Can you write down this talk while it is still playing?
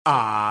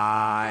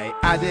I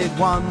added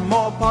one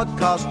more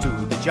podcast to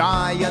the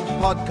giant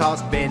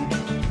podcast bin.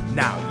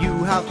 Now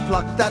you have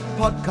plucked that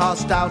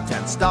podcast out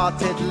and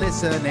started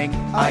listening.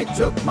 I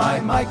took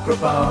my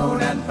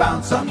microphone and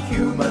found some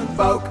human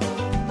folk.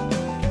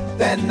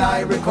 Then I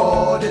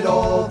recorded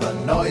all the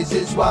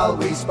noises while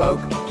we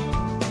spoke.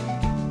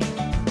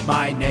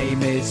 My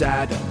name is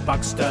Adam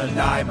Buxton,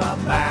 I'm a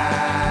man.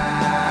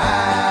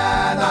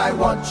 I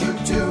want you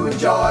to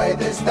enjoy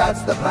this,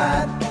 that's the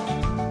plan.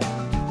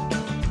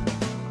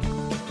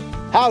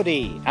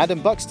 Howdy, Adam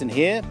Buxton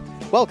here.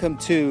 Welcome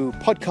to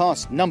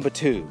podcast number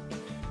 2.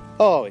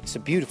 Oh, it's a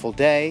beautiful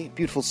day,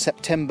 beautiful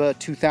September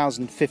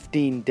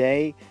 2015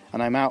 day,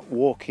 and I'm out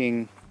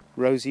walking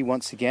Rosie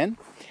once again.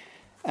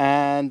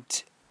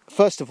 And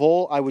first of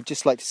all, I would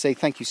just like to say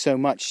thank you so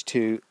much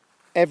to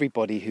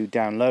everybody who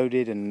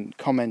downloaded and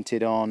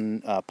commented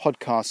on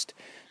podcast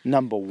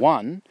number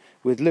 1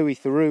 with Louis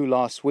Theroux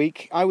last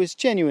week. I was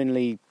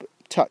genuinely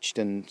touched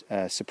and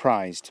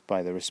surprised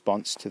by the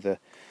response to the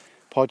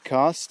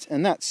podcast,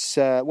 and that's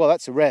a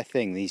rare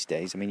thing these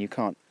days. I mean, you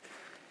can't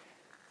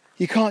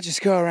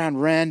just go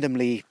around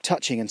randomly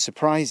touching and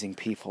surprising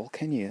people,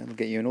 can you? It'll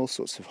get you in all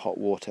sorts of hot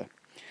water.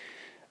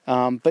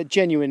 But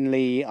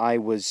genuinely, I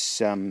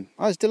was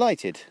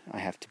delighted, I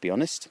have to be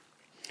honest.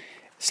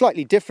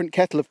 Slightly different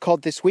kettle of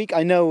cod this week.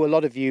 I know a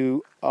lot of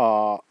you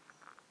are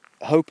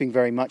hoping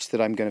very much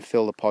that I'm going to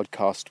fill the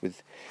podcast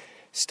with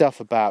stuff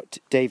about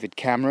David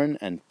Cameron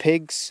and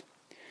pigs,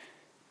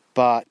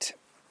 but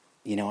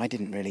you know, I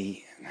didn't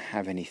really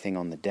have anything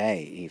on the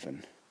day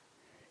even.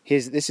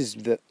 This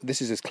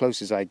is as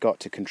close as I got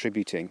to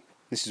contributing.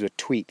 This is a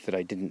tweet that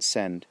I didn't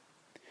send.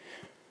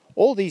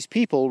 All these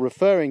people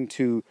referring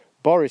to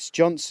Boris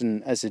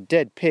Johnson as a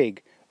dead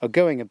pig are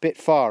going a bit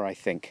far, I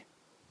think.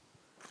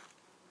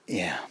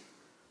 Yeah.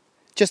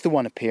 Just the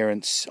one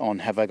appearance on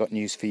Have I Got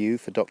News For You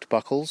for Dr.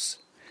 Buckles,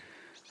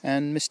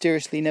 and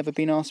mysteriously never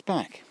been asked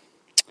back.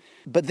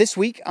 But this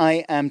week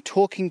I am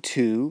talking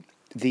to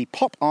the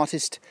pop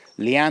artist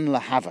Lianne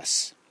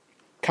Havas,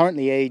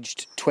 currently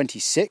aged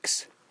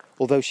 26,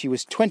 although she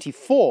was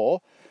 24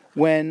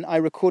 when I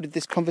recorded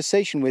this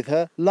conversation with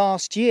her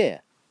last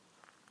year.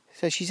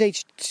 So she's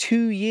aged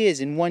 2 years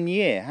in 1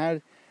 year.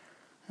 I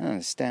don't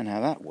understand how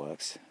that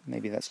works.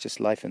 Maybe that's just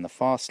life in the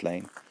fast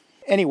lane.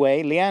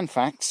 Anyway, Lianne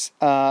facts.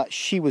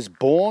 She was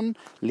born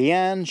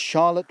Lianne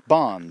Charlotte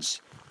Barnes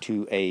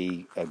to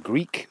a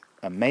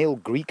male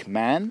Greek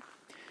man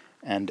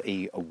and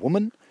a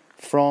woman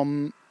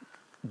from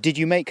Did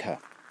You Make Her?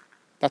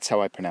 That's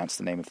how I pronounce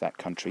the name of that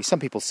country. Some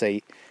people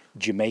say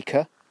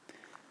Jamaica,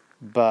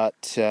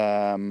 but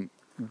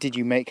Did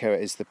You Make Her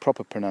is the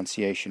proper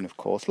pronunciation, of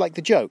course, like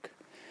the joke.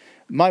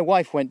 My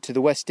wife went to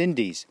the West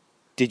Indies.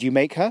 Did you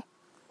make her?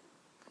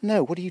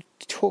 No, what are you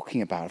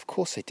talking about? Of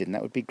course I didn't.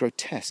 That would be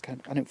grotesque.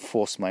 I don't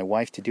force my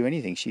wife to do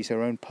anything. She's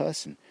her own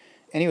person.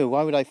 Anyway,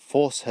 why would I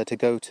force her to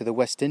go to the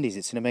West Indies?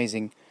 It's an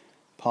amazing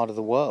part of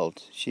the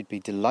world. She'd be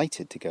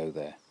delighted to go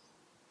there.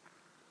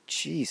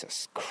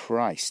 Jesus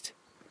Christ.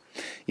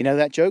 You know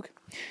that joke?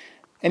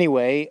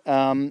 Anyway,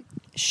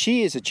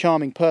 she is a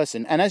charming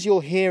person, and as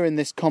you'll hear in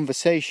this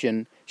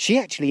conversation, she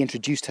actually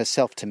introduced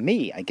herself to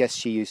me. I guess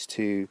she used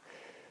to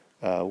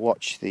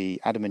watch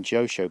the Adam and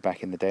Joe show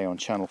back in the day on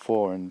Channel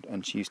 4,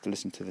 and she used to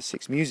listen to the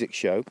Six Music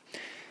show.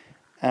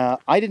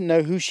 I didn't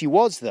know who she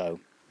was, though.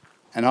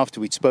 And after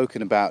we'd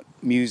spoken about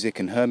music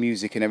and her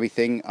music and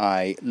everything,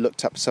 I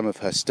looked up some of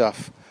her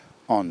stuff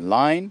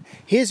online.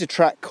 Here's a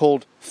track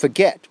called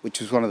Forget, which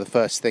was one of the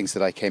first things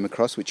that I came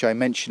across, which I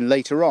mention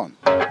later on.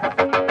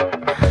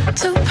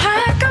 To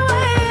pack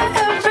away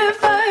every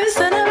verse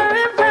and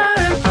every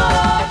rhyme,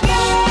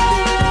 forget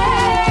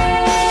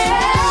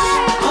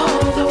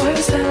all the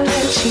words that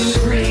let you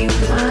break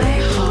my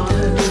heart.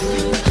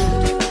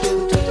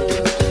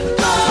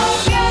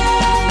 Forget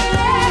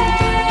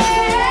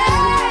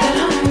that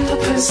I'm the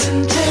person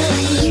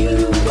tearing you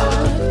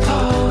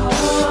apart.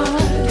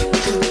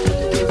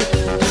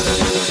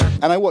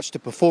 And I watched a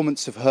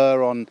performance of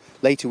her on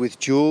Later with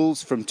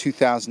Jules from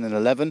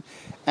 2011,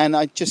 and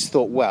I just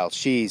thought, well,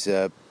 she's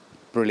a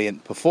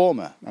brilliant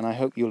performer, and I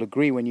hope you'll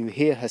agree when you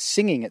hear her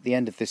singing at the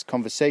end of this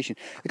conversation.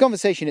 The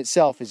conversation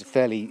itself is a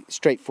fairly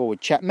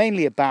straightforward chat,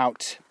 mainly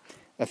about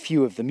a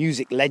few of the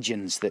music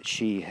legends that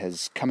she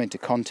has come into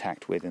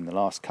contact with in the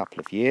last couple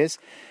of years.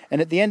 And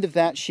at the end of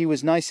that, she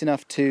was nice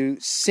enough to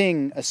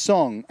sing a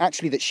song,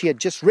 actually, that she had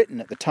just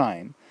written at the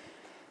time,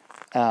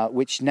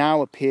 which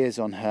now appears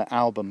on her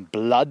album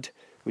Blood,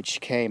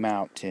 which came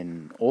out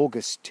in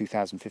August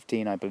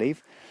 2015, I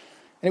believe.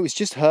 And it was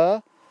just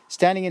her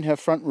standing in her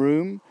front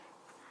room,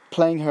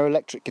 playing her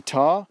electric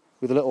guitar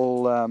with a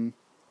little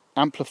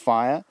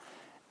amplifier,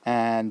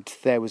 and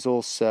there was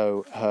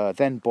also her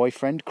then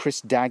boyfriend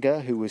Chris Dagger,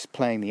 who was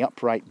playing the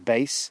upright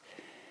bass,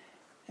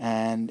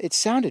 and it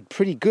sounded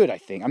pretty good, I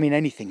think. I mean,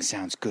 anything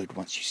sounds good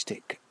once you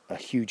stick a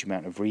huge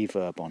amount of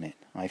reverb on it,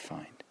 I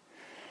find.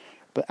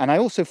 And I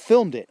also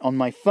filmed it on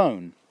my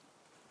phone,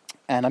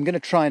 and I'm going to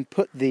try and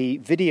put the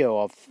video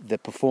of the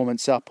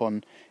performance up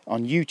on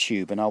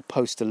YouTube, and I'll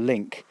post a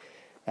link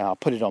I'll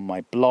put it on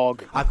my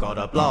blog. I've got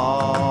a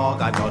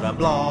blog.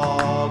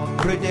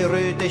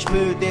 Rudy,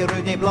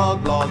 spooty,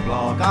 blog.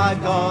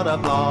 I've got a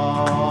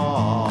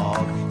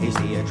blog. Here's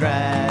the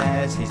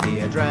address.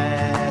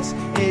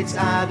 It's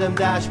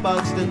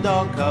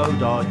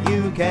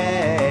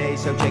adam-buxton.co.uk.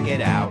 So check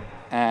it out.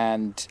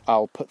 And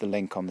I'll put the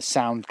link on the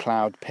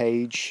SoundCloud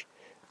page.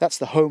 That's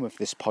the home of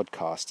this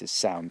podcast, is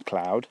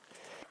SoundCloud.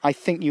 I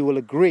think you will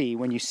agree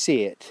when you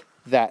see it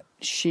that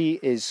she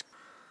is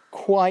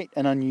quite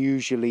an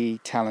unusually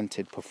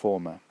talented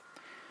performer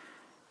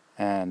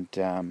and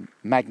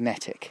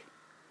magnetic,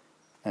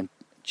 and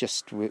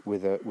just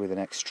with an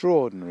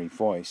extraordinary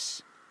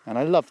voice. And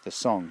I love the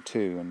song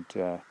too, and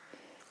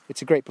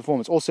it's a great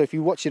performance. Also, if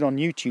you watch it on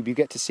YouTube, you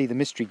get to see the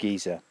mystery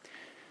geezer.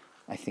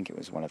 I think it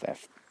was one of their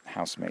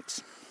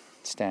housemates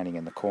standing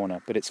in the corner.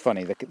 But it's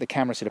funny, the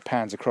camera sort of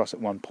pans across at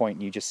one point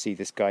and you just see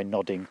this guy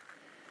nodding.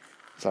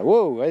 It's like,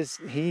 whoa, where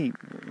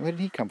did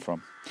he come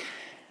from?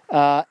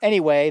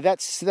 Anyway,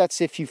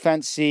 that's if you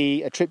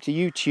fancy a trip to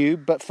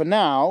YouTube. But for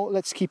now,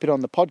 let's keep it on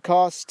the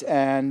podcast,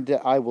 and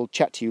I will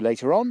chat to you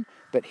later on.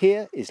 But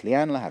here is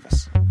Lianne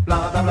Havas.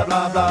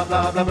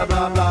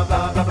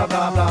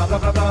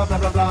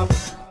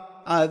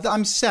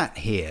 I'm sat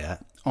here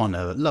on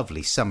a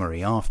lovely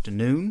summery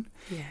afternoon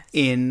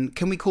in,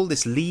 can we call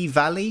this Lee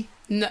Valley?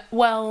 No,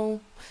 well,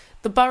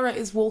 the borough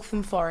is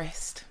Waltham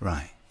Forest.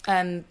 Right.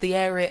 And the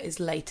area is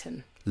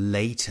Leighton.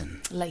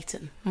 Leighton.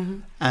 Mm-hmm.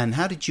 And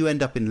how did you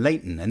end up in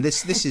Leighton? And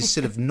this is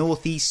sort of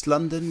northeast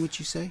London, would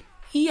you say?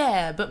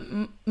 Yeah, but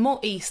more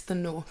east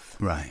than north.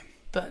 Right.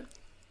 But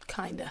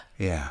kinda.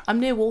 Yeah. I'm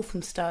near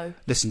Walthamstow.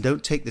 Listen,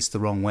 don't take this the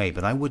wrong way,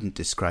 but I wouldn't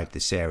describe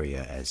this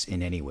area as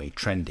in any way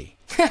trendy.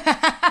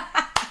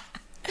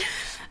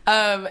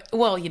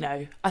 Well, you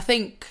know, I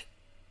think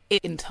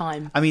in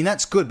time. I mean,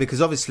 that's good,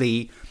 because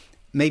obviously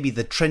maybe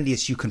the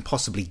trendiest you can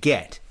possibly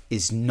get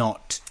is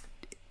not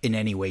in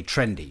any way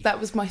trendy. That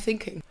was my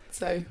thinking.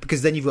 So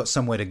because then you've got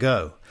somewhere to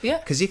go. Yeah.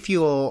 Because if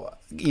you're,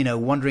 you know,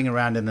 wandering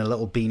around in a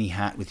little beanie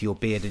hat with your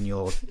beard and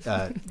your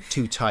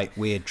too tight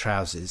weird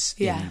trousers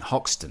in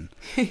Hoxton,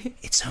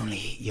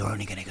 you're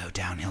only going to go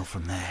downhill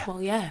from there.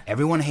 Well, yeah.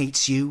 Everyone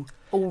hates you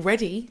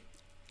already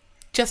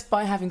just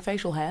by having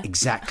facial hair.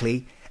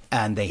 Exactly.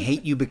 And they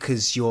hate you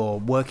because you're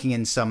working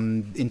in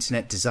some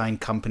internet design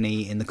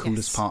company in the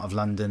coolest part of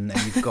London,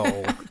 and you've got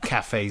all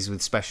cafes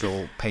with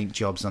special paint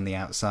jobs on the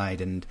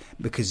outside, and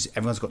because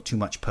everyone's got too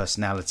much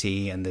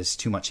personality and there's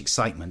too much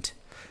excitement.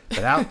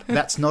 But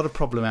that's not a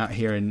problem out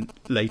here in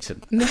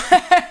Leighton.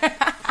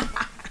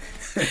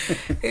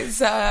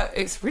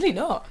 It's really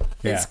not.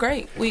 Yeah. It's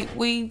great.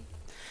 We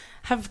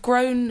have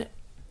grown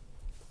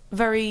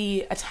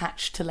very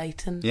attached to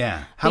Leighton.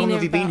 Yeah. How long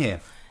have you been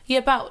here? Yeah,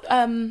 about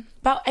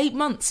 8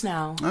 months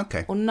now.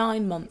 Okay. Or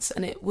 9 months.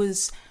 And it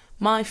was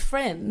my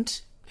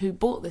friend who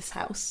bought this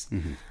house.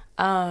 Mm-hmm.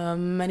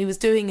 And he was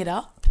doing it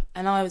up.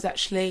 And I was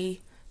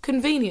actually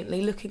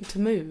conveniently looking to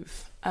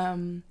move.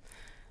 And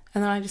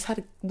then I just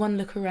had one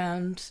look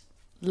around,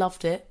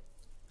 loved it.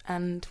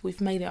 And we've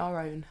made it our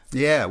own.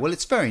 Yeah, well,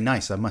 it's very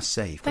nice, I must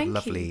say. You've got Thank a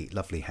lovely, you.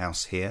 lovely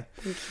house here.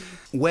 Thank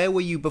you. Where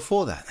were you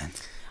before that, then?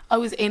 I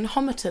was in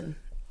Homerton.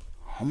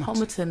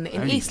 Homerton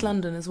in East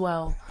London as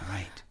well.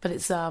 Right. But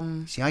it's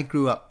See, I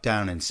grew up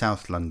down in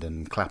South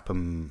London,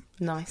 Clapham,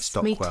 nice.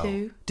 Stockwell. Me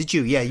too. Did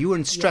you? Yeah, you were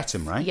in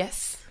Streatham, right?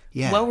 Yes.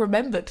 Yeah. Well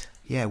remembered.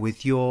 Yeah,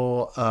 with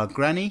your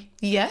granny?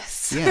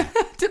 Yes. Yeah.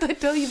 Did I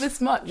tell you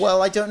this much?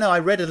 Well, I don't know. I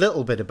read a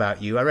little bit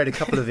about you. I read a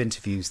couple of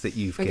interviews that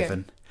you've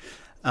given.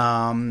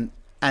 And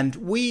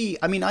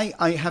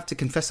I have to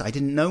confess, I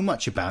didn't know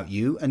much about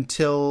you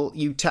until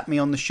you tapped me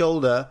on the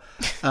shoulder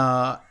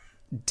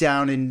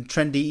down in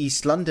trendy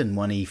East London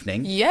one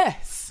evening.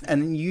 Yes.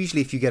 And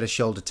usually if you get a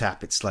shoulder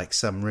tap, it's like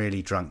some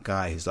really drunk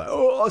guy who's like,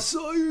 oh, I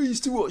saw you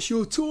used to watch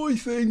your toy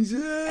things.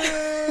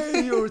 Yeah,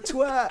 you're a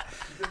twat.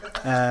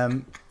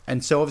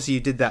 And so obviously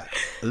you did that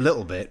a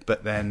little bit,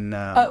 but then...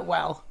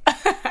 well.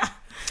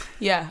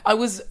 Yeah, I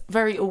was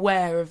very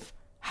aware of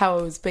how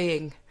I was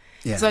being.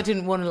 Yeah. So I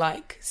didn't want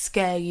to,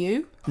 scare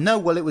you. No,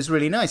 well, it was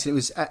really nice. It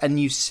was, and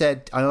you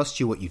said, I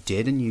asked you what you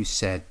did, and you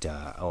said,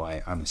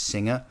 I'm a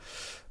singer.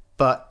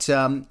 But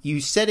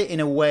you said it in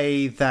a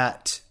way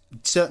that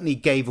certainly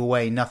gave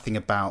away nothing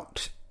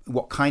about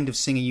what kind of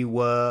singer you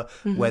were,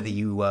 whether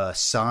you were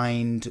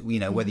signed,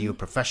 whether you were a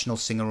professional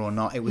singer or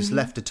not. It was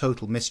left a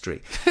total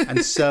mystery.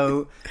 And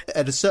so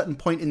at a certain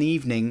point in the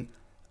evening,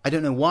 I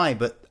don't know why,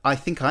 but I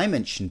think I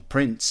mentioned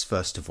Prince,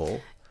 first of all.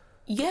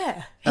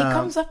 Yeah, he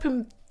comes up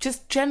in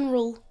just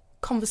general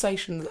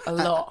conversation a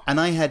lot.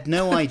 And I had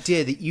no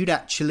idea that you'd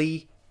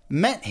actually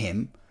met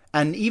him.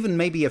 And even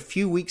maybe a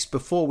few weeks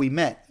before we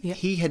met,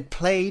 he had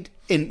played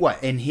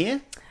in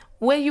here?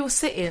 Where you're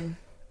sitting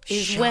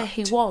is where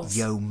he was.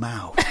 Yo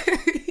mouth.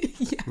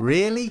 Yeah.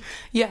 Really?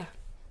 Yeah.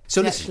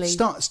 So listen,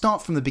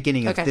 start from the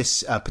beginning of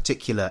this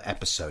particular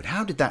episode.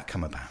 How did that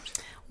come about?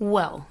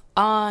 Well,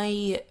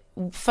 I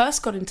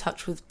first got in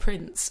touch with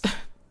Prince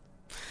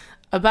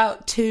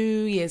about 2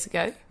 years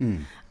ago.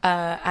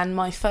 And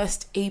my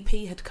first EP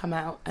had come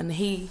out, and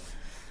he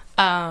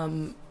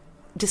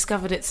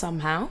discovered it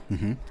somehow,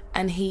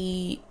 and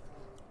he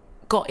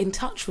got in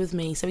touch with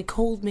me. So he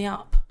called me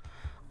up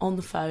on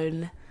the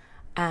phone,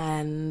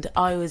 and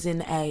I was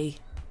in a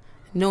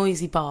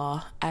noisy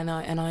bar, and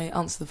I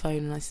answered the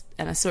phone,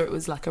 and I saw it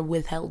was like a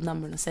withheld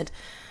number, and I said,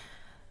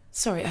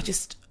 "Sorry,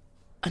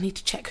 I need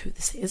to check who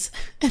this is."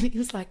 And he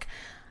was like,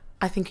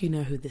 "I think you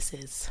know who this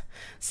is."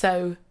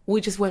 So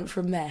we just went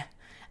from there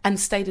and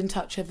stayed in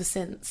touch ever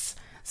since.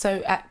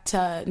 So at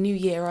New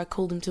Year, I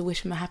called him to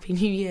wish him a Happy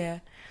New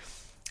Year,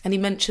 and he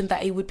mentioned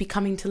that he would be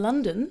coming to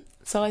London.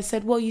 So I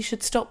said, "Well, you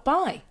should stop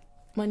by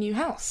my new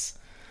house."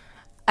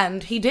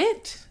 And he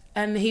did.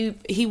 And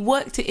he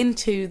worked it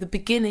into the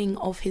beginning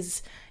of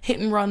his hit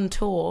and run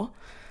tour,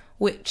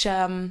 which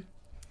I'm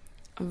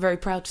very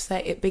proud to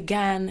say it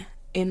began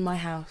in my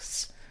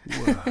house.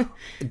 Wow.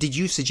 Did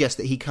you suggest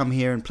that he come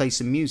here and play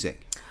some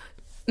music?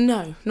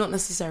 No, not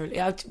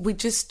necessarily. I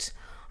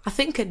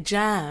think a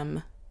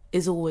jam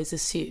is always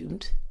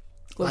assumed.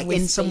 Like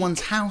in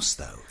someone's house,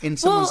 though? In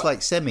someone's,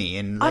 like, semi?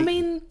 I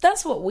mean,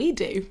 that's what we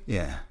do.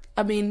 Yeah.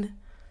 I mean,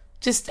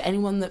 just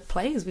anyone that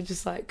plays, we're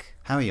just like...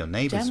 How are your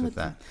neighbours with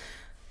that?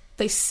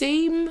 They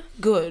seem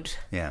good.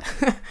 Yeah.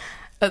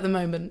 At the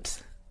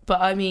moment.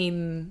 But, I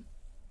mean...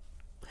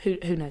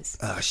 Who knows?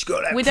 Oh, she's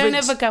got that we Prince, don't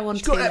ever go on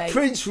she's too got that late.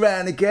 Prince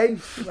round again.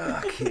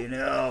 Fucking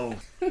hell.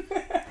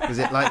 Was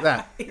it like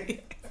that?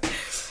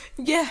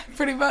 Yeah,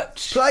 pretty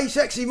much. Play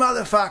sexy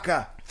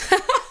motherfucker.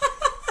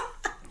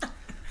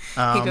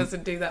 He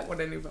doesn't do that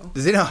one anymore.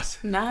 Does he not?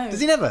 No. Does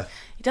he never?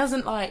 He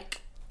doesn't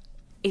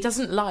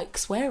like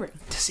swearing.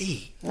 Does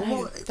he?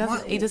 No,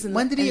 he doesn't.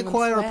 When did he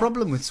acquire swear. a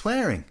problem with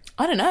swearing?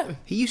 I don't know.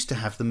 He used to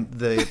have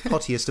the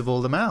pottiest of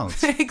all the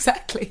mouths.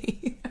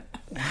 Exactly.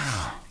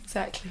 Wow.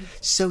 Exactly.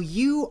 So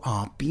you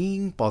are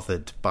being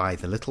bothered by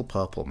the little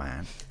purple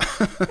man.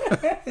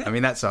 I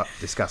mean, that's a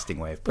disgusting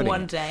way of putting it.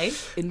 One day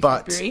in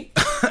February.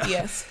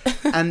 Yes.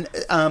 And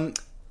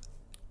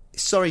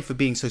sorry for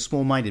being so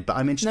small-minded, but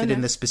I'm interested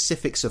in the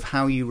specifics of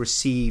how you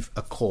receive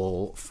a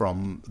call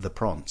from the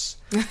Prance.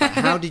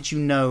 How did you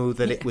know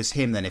that it was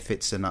him then, if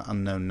it's an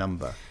unknown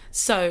number?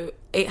 So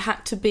it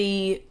had to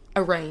be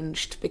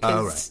arranged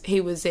because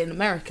he was in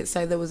America,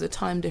 so there was a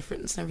time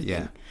difference and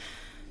everything. Yeah.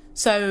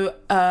 So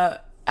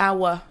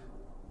our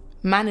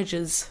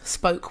managers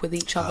spoke with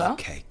each other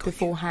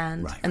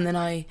beforehand, right. And then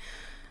I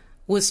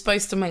was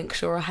supposed to make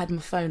sure I had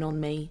my phone on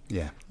me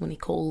when he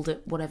called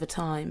at whatever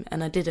time,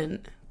 and I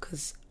didn't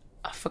because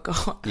I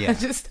forgot. Yeah.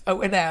 I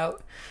went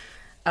out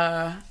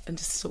and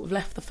just sort of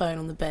left the phone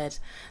on the bed.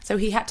 So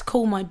he had to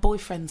call my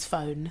boyfriend's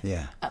phone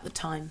at the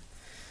time,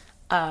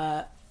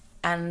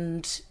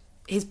 and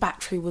his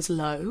battery was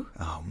low.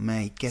 Oh,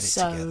 mate, get it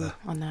together.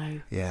 I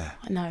know. Yeah.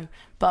 I know.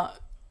 But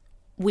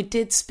we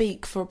did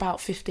speak for about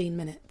 15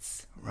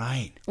 minutes.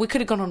 Right. We could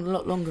have gone on a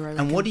lot longer, I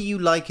reckon. And what do you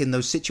like in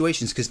those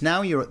situations? Because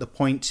now you're at the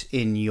point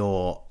in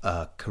your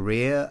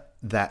career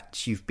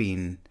that you've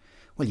been...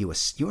 Well, you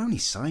were only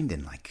signed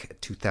in like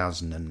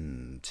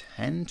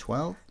 2010,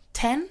 12?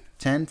 10?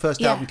 10?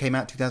 First album came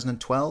out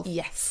 2012?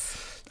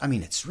 Yes. I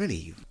mean, it's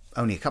really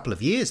only a couple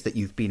of years that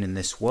you've been in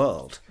this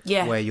world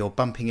where you're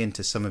bumping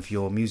into some of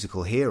your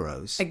musical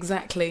heroes.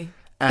 Exactly.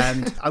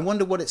 And I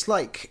wonder what it's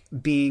like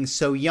being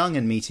so young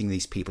and meeting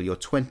these people. You're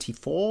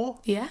 24?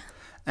 Yeah.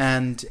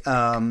 And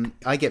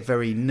I get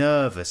very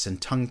nervous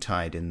and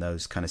tongue-tied in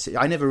those kind of...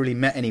 I never really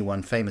met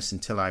anyone famous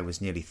until I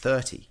was nearly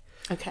 30.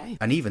 Okay.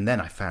 And even then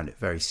I found it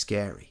very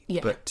scary.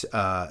 Yeah. But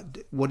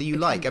what do you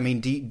like? I mean,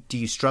 do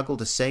you struggle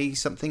to say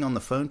something on the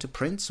phone to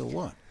Prince or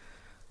what?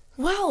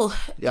 Well,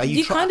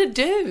 you kind of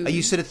do. Are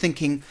you sort of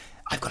thinking,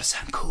 I've got to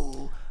sound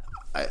cool?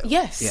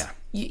 Yes. Yeah.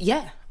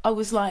 Yeah. I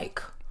was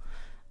like...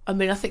 I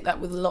mean, I think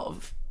that with a lot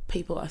of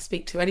people I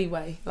speak to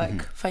anyway,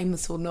 like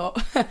famous or not.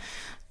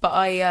 But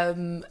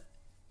I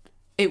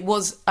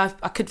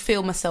could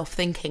feel myself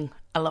thinking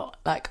a lot.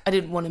 Like, I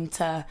didn't want him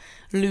to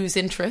lose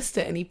interest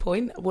at any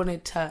point. I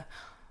wanted to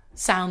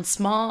sound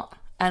smart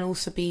and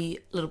also be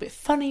a little bit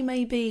funny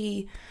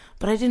maybe.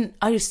 But I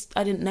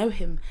didn't know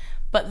him.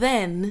 But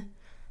then,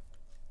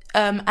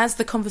 as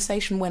the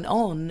conversation went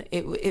on,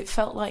 it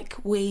felt like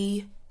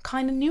we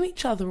kind of knew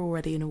each other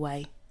already in a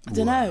way. I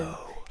don't know.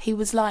 He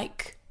was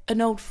like an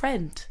old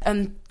friend,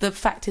 and the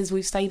fact is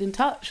we've stayed in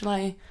touch, and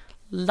I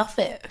love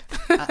it.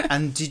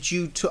 And did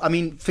you I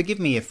mean, forgive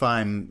me if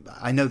I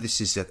know this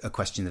is a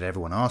question that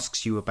everyone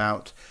asks you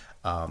about,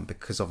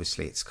 because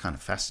obviously it's kind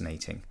of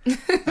fascinating.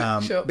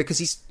 Sure. Because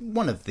he's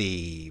one of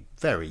the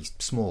very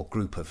small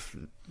group of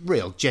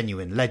real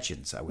genuine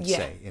legends, I would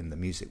say, in the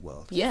music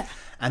world. Yeah.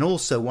 And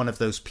also one of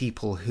those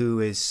people who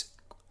is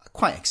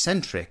quite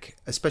eccentric,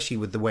 especially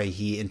with the way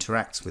he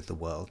interacts with the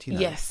world. You know?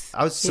 Yes.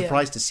 I was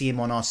surprised to see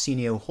him on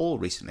Arsenio Hall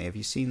recently. Have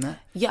you seen that?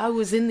 Yeah, I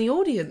was in the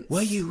audience.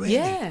 Were you really?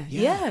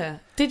 Yeah.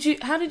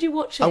 How did you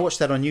watch it? I watched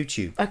that on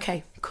YouTube.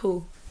 Okay,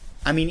 cool.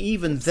 I mean,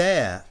 even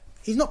there,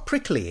 he's not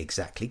prickly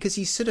exactly, because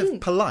he's sort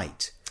of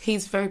polite.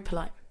 He's very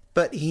polite.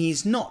 But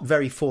he's not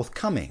very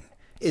forthcoming.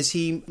 Is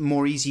he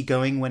more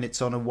easygoing when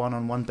it's on a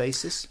one-on-one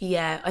basis?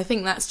 Yeah, I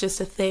think that's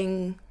just a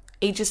thing.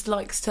 He just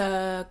likes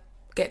to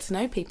get to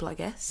know people, I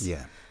guess.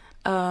 Yeah.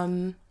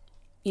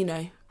 you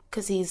know,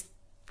 because he's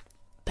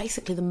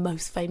basically the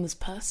most famous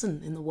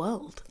person in the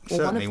world. Or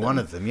Certainly one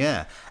of them,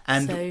 yeah.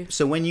 And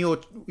so when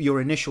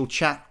your initial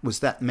chat, was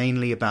that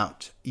mainly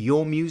about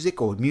your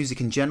music or music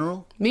in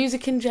general?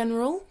 Music in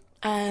general,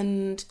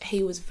 and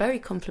he was very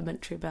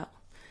complimentary about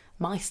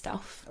my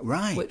stuff.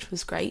 Right. Which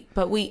was great.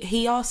 But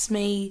he asked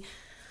me,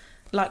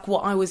 like,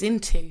 what I was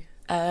into.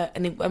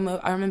 And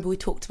I remember we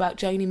talked about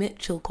Joni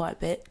Mitchell quite a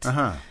bit.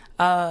 Uh-huh.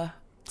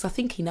 Because I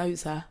think he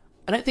knows her.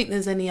 I don't think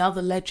there's any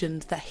other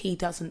legend that he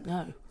doesn't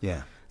know.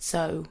 Yeah.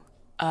 So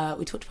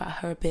we talked about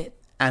her a bit.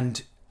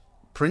 And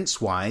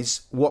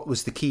Prince-wise, what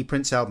was the key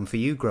Prince album for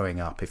you growing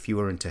up, if you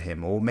were into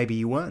him? Or maybe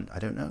you weren't, I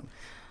don't know.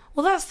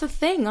 Well, that's the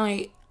thing.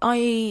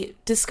 I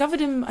discovered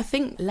him, I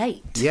think,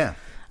 late. Yeah.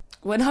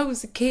 When I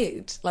was a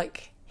kid,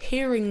 like,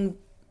 hearing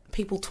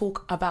people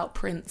talk about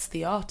Prince,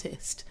 the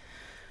artist,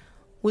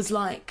 was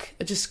like,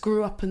 I just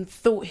grew up and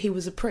thought he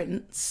was a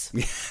prince,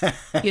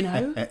 you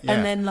know? Yeah.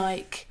 And then,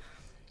 like,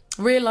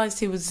 realised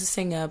he was a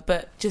singer,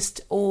 but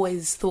just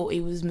always thought he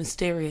was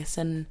mysterious.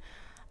 And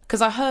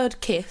because I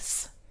heard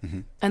Kiss,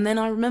 and then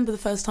I remember the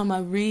first time I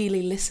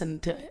really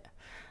listened to it.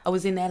 I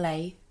was in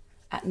LA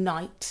at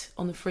night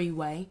on the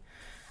freeway,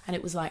 and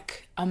it was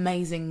like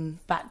amazing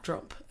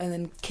backdrop. And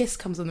then Kiss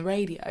comes on the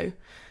radio,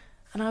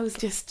 and I was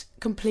just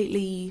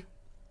completely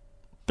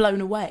blown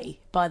away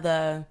by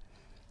the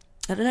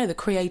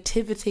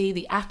creativity,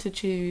 the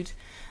attitude.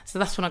 So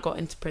that's when I got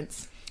into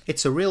Prince.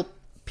 It's a real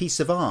piece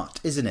of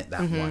art, isn't it,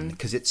 that one?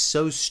 Because it's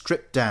so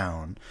stripped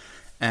down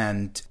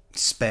and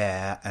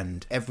spare,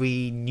 and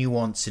every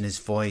nuance in his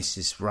voice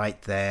is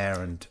right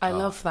there. And I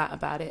love that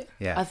about it.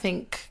 Yeah. I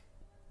think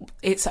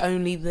it's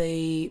only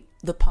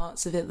the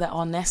parts of it that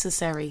are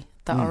necessary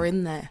that are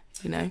in there,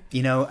 you know?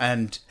 You know,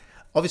 and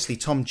obviously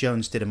Tom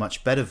Jones did a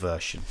much better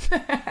version,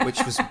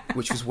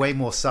 which was way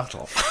more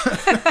subtle.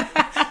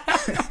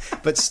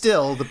 But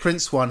still, the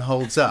Prince one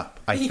holds up,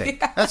 I think.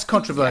 Yeah. That's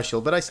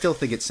controversial, but I still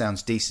think it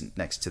sounds decent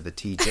next to the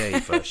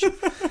TJ version.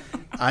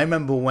 I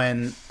remember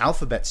when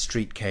Alphabet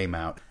Street came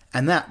out,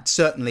 and that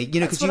certainly,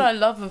 you know... That's what I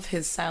love of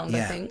his sound,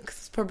 I think.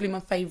 It's probably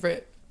my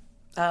favourite,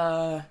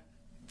 can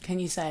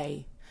you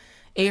say,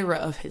 era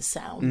of his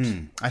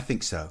sound. I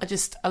think so.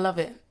 I love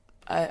it.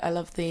 I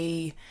love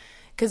the...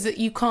 Because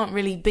you can't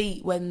really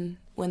beat when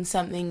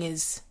something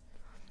is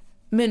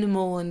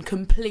minimal and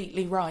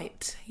completely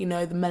right. You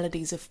know, the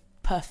melodies are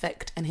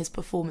perfect and his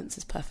performance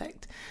is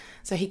perfect.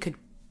 So he could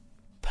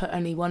put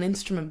only one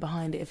instrument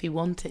behind it if he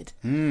wanted.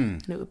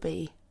 And it would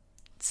be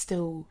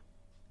still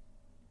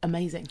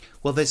amazing.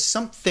 Well, there's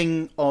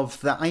something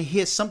of that. I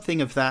hear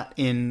something of that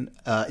in,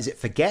 is it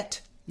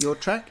Forget, your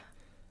track?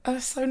 Oh,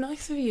 that's so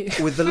nice of you.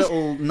 With the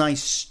little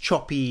nice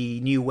choppy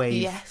new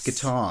wave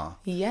guitar.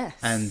 Yes.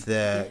 And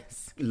the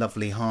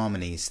lovely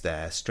harmonies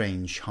there,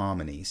 strange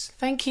harmonies.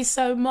 Thank you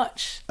so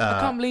much. I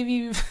can't believe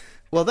you've...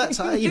 Well, that's,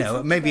 you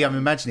know, maybe I'm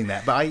imagining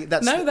that, but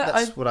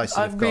that's what I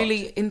sort of got. I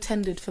really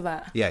intended for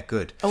that. Yeah,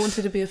 good. I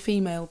wanted to be a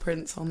female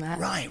Prince on that.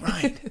 Right.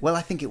 Well,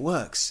 I think it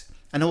works.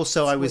 And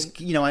also I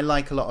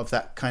like a lot of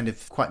that kind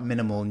of quite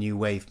minimal new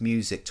wave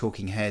music,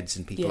 Talking Heads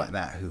and people like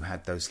that, who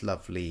had those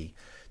lovely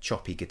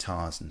choppy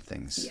guitars and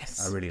things.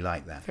 Yes. I really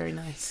like that. Very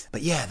nice.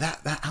 But yeah,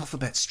 that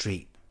Alphabet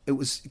Street, it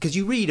was, because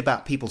you read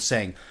about people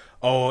saying,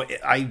 oh,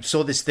 I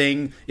saw this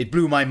thing, it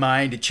blew my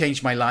mind, it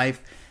changed my life.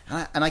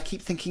 And I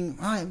keep thinking,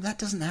 that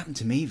doesn't happen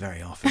to me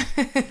very often.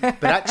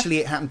 But actually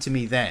it happened to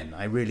me then.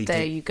 I really did.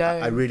 There you go.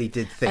 I really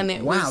did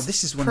think, wow,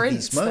 this is one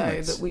Prince, of these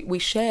moments. Though, that we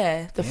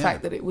share the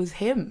fact that it was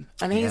him.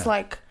 And he's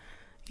like,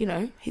 you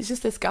know, he's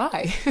just this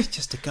guy. He's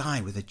just a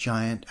guy with a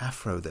giant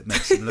afro that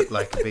makes him look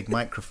like a big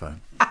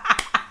microphone.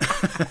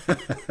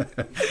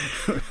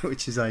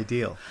 Which is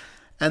ideal.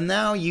 And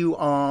now you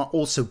are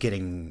also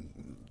getting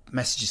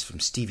messages from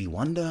Stevie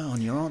Wonder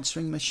on your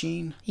answering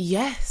machine.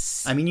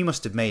 Yes. I mean, you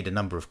must have made a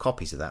number of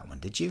copies of that one,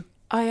 did you?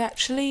 I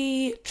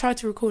actually tried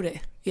to record it,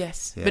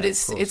 yes. But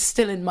it's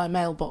still in my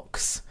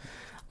mailbox.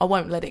 I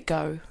won't let it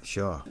go.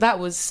 Sure. That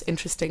was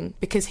interesting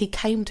because he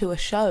came to a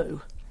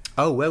show.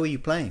 Oh, where were you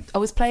playing? I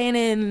was playing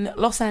in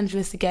Los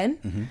Angeles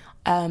again.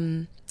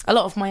 A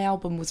lot of my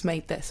album was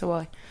made there, so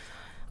I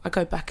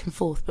go back and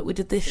forth. But we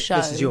did this show.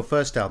 This is your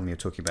first album you're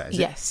talking about, is it?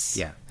 Yes.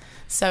 Yeah.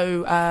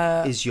 So,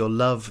 Is Your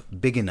Love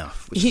Big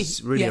Enough? Which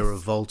is really a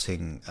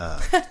revolting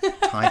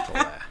title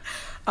there.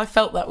 I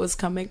felt that was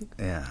coming.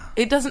 Yeah.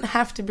 It doesn't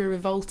have to be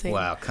revolting.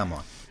 Wow, come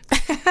on.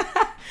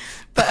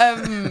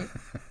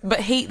 But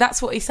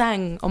that's what he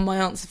sang on my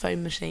answer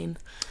phone machine.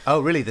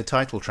 Oh, really? The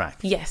title track?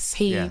 Yes,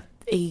 he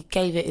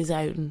gave it his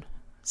own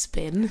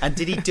spin. And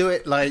did he do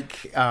it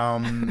like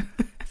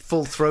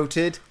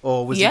full-throated,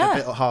 or was it a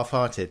bit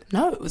half-hearted?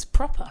 No, it was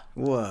proper.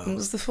 Whoa. It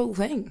was the full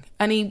thing.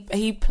 And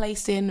he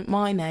placed in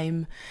my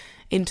name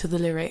into the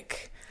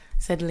lyric,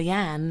 said,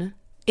 Lianne,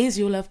 is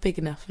your love big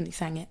enough? And he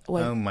sang it.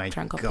 Oh my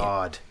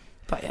God.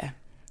 But yeah.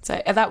 So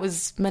that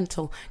was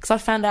mental. Because I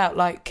found out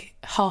like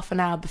half an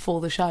hour before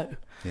the show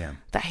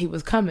that he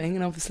was coming,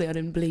 and obviously I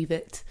didn't believe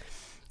it.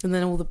 And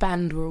then all the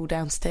band were all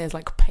downstairs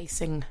like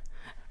pacing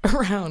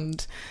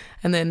around.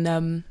 And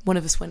then one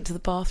of us went to the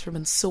bathroom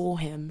and saw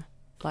him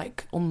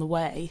like on the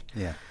way.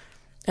 Yeah.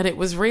 And it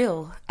was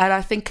real. And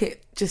I think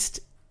it just,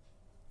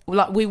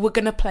 like, we were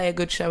going to play a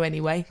good show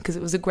anyway because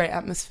it was a great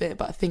atmosphere,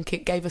 but I think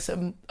it gave us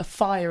a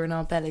fire in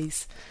our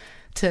bellies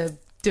to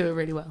do it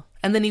really well.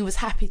 And then he was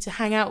happy to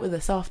hang out with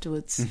us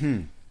afterwards,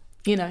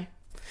 you know,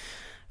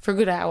 for a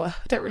good hour.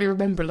 I don't really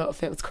remember a lot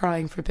of it. I was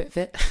crying for a bit of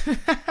it.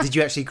 Did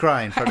you actually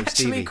cry in front of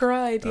Stevie? I actually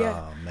cried,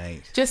 yeah. Oh,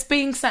 mate. Just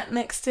being sat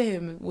next to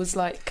him was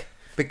like...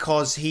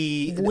 Because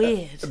he...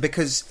 Weird.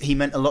 Because he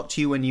meant a lot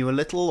to you when you were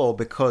little, or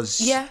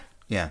because... Yeah.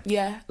 Yeah.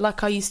 Yeah.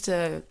 Like, I used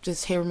to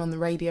just hear him on the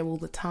radio all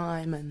the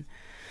time, and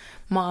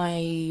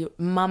my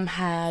mum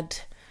had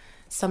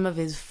some of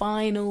his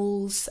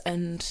vinyls,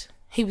 and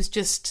he was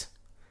just,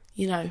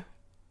 you know,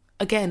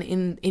 again,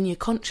 in your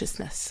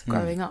consciousness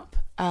growing up.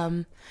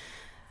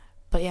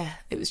 But yeah,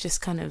 it was just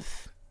kind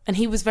of... And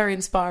he was very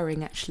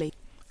inspiring, actually.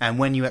 And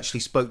when you actually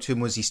spoke to him,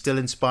 was he still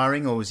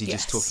inspiring, or was he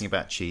just talking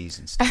about cheese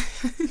and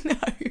stuff?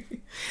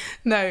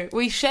 No.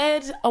 We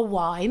shared a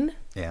wine,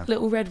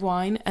 little red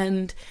wine,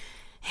 and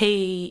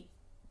he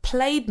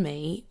played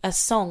me a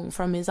song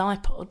from his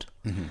iPod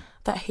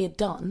that he had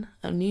done,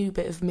 a new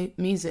bit of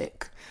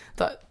music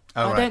that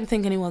I don't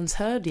think anyone's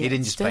heard yet. He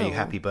didn't just play you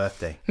Happy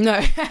Birthday. No.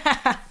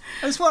 I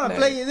just want to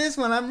play you this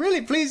one. I'm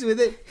really pleased with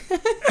it.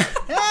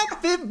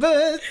 Happy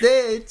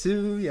birthday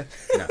to you.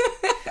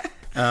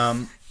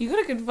 No. You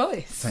got a good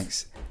voice.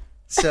 Thanks.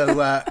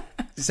 So,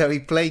 so he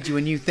played you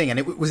a new thing,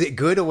 and was it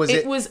good, or was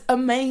it? It was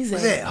amazing.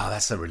 Was it? Oh,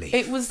 that's a relief.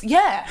 It was.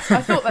 Yeah,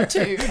 I thought that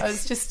too. I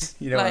was just.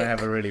 You don't want to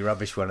have a really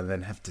rubbish one and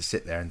then have to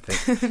sit there and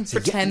think.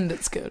 Pretend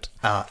it's good.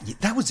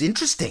 That was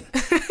interesting.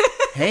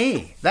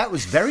 Hey, that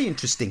was very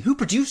interesting. Who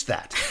produced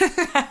that?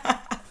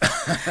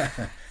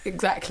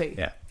 Exactly.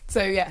 Yeah.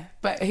 So yeah,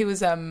 but he was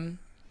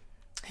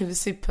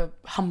super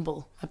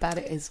humble about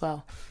it as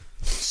well.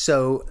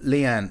 So,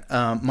 Lianne,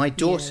 my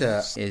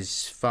daughter is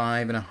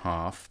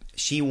 5.5.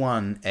 She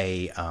won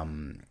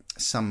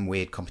some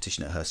weird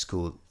competition at her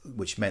school,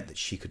 which meant that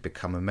she could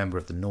become a member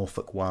of the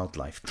Norfolk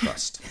Wildlife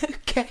Trust.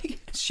 Okay.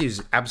 She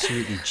was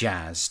absolutely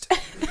jazzed.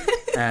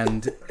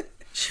 And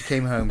she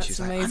came home, she was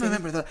like, I'm a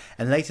member of that.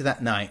 And later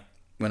that night,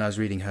 when I was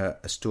reading her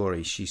a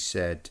story, she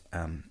said,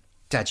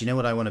 Dad, you know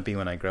what I want to be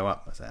when I grow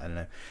up? I said, I don't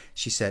know.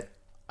 She said,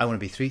 I want to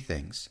be 3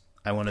 things.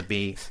 I want to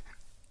be,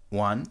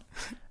 1,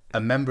 a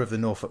member of the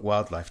Norfolk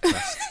Wildlife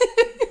Trust,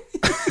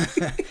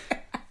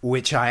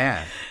 which I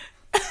am.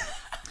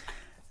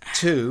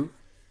 2,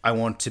 I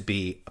want to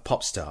be a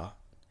pop star.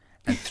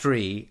 And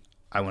 3,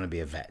 I want to be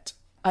a vet.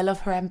 I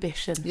love her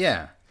ambition.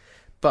 Yeah.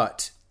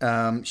 But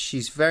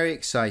she's very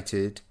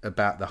excited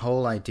about the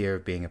whole idea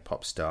of being a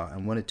pop star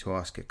and wanted to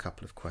ask a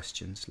couple of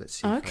questions. Let's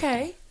see.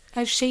 Okay.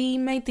 Has she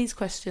made these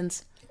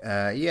questions?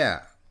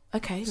 Yeah.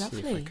 Okay,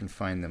 lovely. See if I can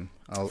find them.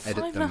 I'll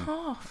edit them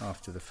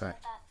after the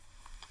fact.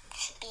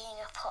 Being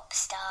a pop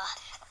star,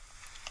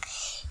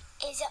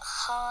 is it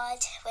hard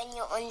when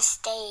you're on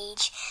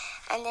stage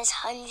and there's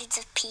hundreds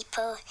of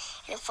people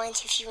in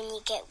front of you and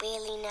you get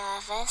really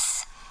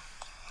nervous?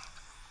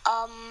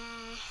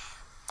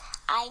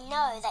 I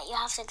know that you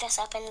have to dress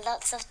up in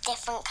lots of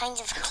different kinds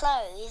of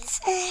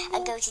clothes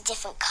and go to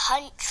different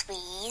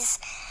countries.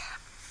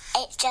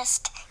 It's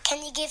just,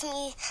 can you give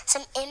me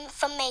some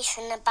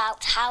information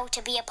about how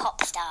to be a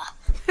pop star?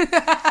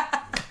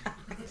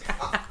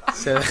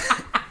 So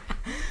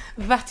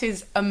that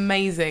is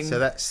amazing. So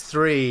that's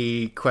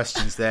 3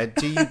 questions there.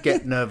 Do you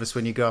get nervous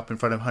when you go up in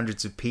front of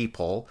hundreds of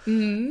people?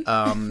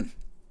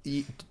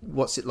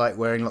 What's it like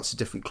wearing lots of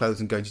different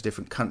clothes and going to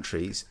different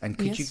countries? And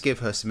could you give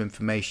her some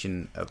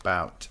information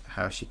about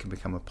how she can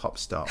become a pop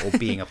star or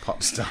being a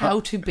pop star? How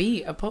to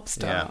be a pop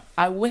star. Yeah.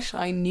 I wish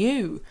I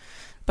knew.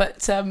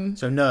 But so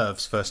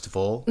nerves, first of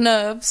all.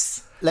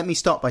 Nerves. Let me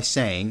start by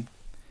saying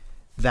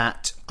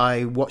that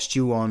I watched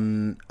you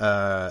on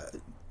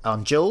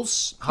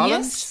Jules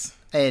Holland. Yes.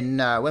 In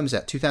when was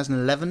that?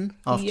 2011,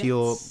 after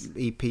Yes.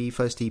 your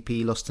first EP,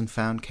 Lost and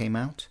Found, came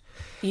out.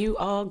 You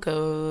are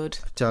good.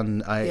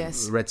 I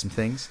read some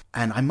things,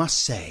 and I must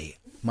say,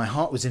 my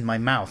heart was in my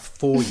mouth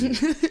for you.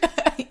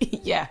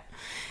 Yeah,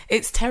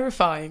 it's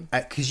terrifying.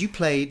 Because you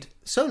played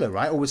solo,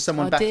 right? Or was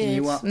someone backing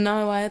you up?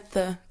 No, I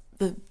had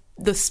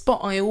the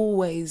spot I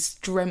always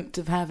dreamt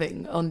of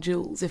having on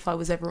Jules, if I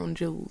was ever on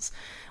Jules,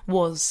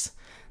 was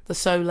the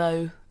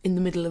solo in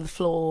the middle of the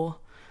floor.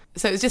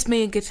 So it was just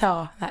me and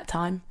guitar that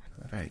time.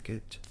 Very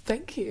good.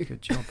 Thank you.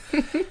 Good job.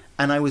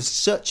 And I was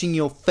searching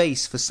your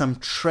face for some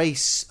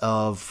trace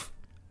of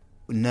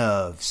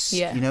nerves.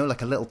 Yeah. You know,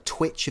 like a little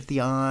twitch of the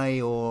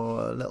eye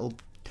or a little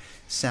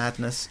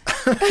sadness.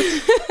 No,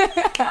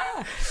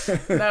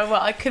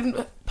 well, I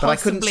couldn't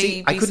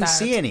possibly I couldn't sad.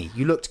 see any.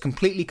 You looked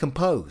completely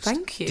composed.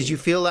 Thank you. Did you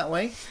feel that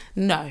way?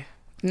 No.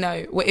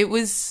 Well, it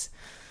was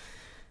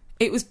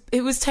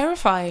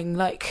terrifying.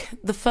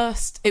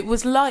 It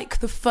was like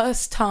the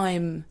first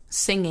time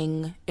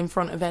singing in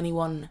front of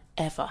anyone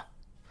ever.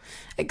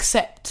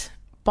 Except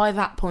by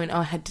that point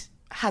I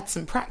had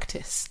some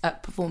practice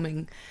at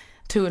performing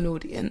to an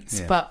audience.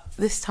 Yeah. But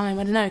this time,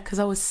 I don't know, because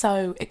I was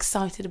so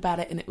excited about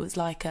it, and it was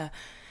like a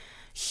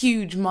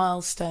huge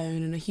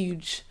milestone and a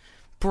huge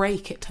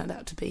break it turned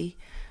out to be.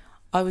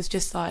 I was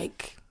just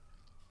like,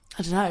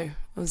 I don't know,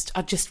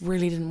 I just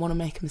really didn't want to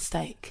make a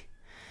mistake.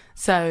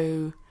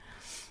 So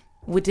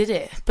we did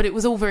it, but it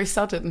was all very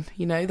sudden,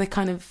 you know.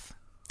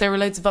 There were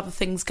loads of other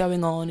things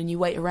going on, and you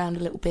wait around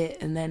a little bit,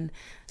 and then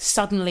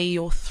suddenly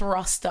you're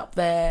thrust up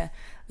there.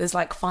 There's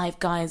like 5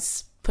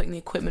 guys putting the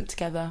equipment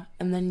together,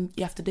 and then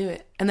you have to do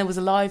it. And there was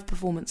a live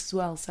performance as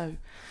well, so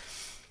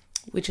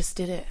we just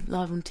did it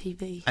live on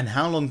TV. And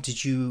how long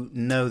did you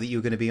know that you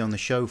were going to be on the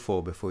show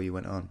for before you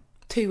went on?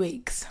 2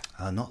 weeks.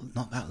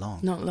 Not that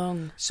long. Not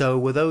long. So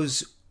were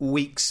those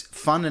weeks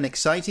fun and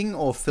exciting,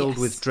 or filled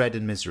with dread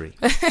and misery?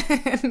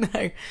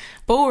 No,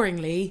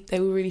 boringly, they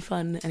were really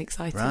fun and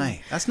exciting.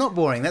 Right, that's not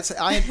boring.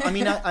 I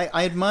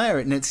admire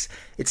it, and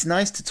it's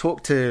nice to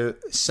talk to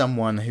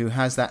someone who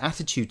has that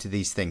attitude to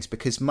these things,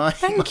 because my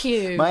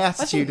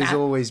attitude has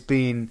always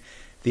been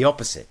the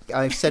opposite.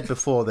 I've said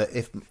before that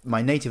if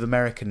my Native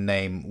American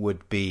name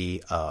would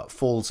be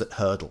Falls at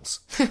Hurdles.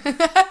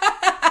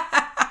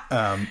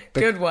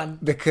 Good one.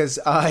 Because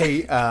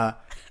I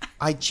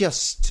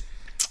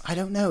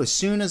don't know. As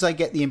soon as I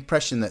get the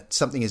impression that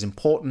something is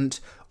important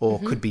or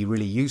could be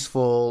really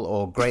useful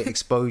or great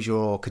exposure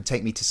or could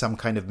take me to some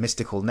kind of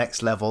mystical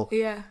next level,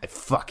 I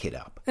fuck it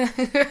up. You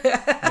know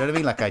what I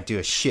mean? Like I do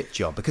a shit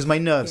job because my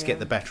nerves get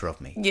the better of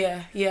me.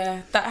 Yeah.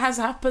 That has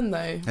happened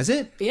though. Has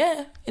it?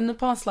 Yeah. In the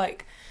past,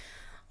 like,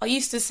 I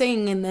used to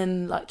sing and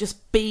then like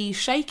just be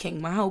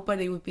shaking. My whole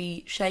body would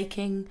be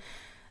shaking.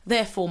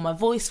 Therefore, my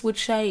voice would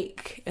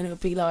shake and it would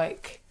be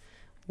like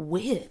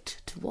weird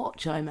to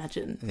watch, I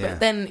imagine. Yeah. But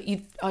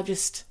then I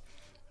just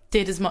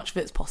did as much of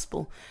it as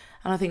possible,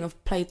 and I think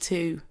I've played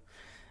to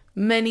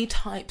many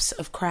types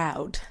of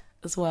crowd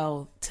as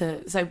well.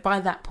 So by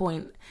that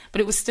point, but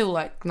it was still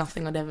like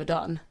nothing I'd ever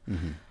done.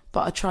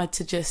 But I tried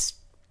to just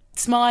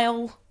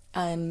smile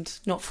and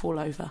not fall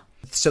over.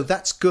 So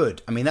that's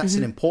good. I mean, that's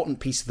an important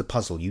piece of the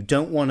puzzle. You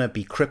don't want to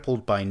be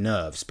crippled by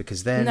nerves,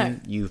 because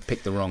then you've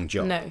picked the wrong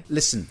job. No.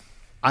 Listen,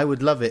 I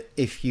would love it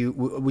if you...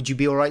 Would you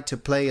be all right to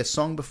play a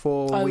song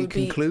before we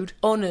conclude?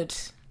 I would be honoured.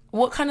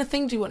 What kind of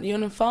thing do you want? You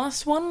want a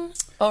fast one?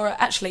 Or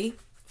actually,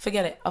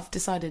 forget it. I've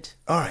decided.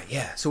 All right,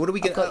 yeah. So what are we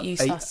going to... I've got you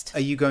sussed.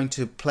 Are you going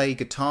to play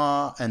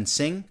guitar and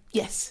sing?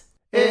 Yes.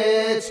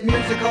 It's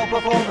musical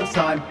performance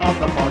time of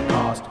the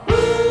podcast.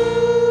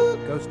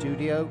 Go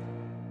studio.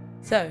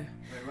 So,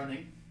 we're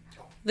running.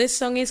 This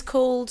song is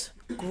called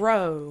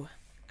Grow,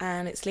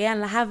 and it's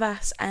Lianne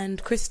Havas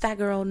and Chris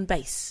Dagger on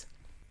bass.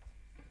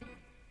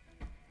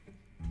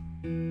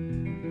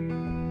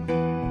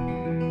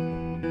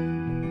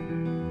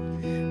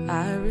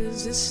 I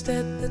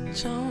resisted the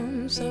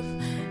charms of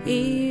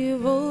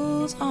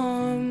evil's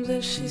arms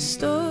as she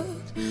stood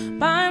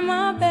by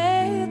my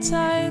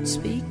bedside,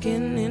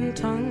 speaking in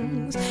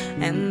tongues,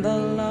 and the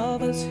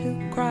lovers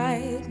who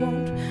cried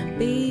won't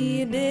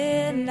be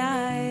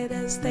denied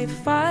as they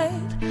fight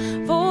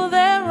for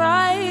their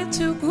right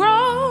to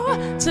grow,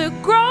 to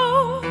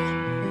grow.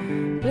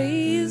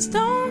 Please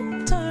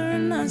don't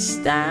turn us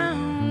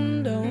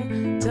down,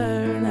 don't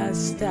turn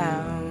us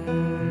down.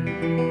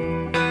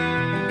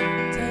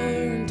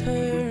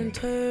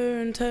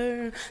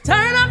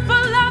 Turn up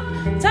for love,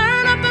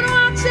 turn up and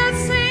watch us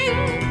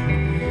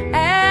sing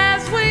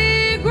as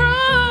we grow.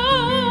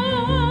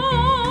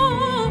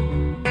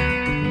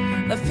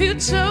 The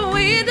future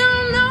we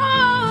don't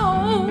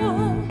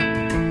know,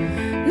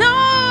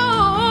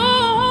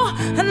 no,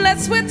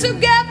 unless we're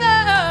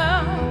together,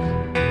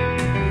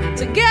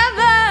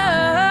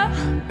 together.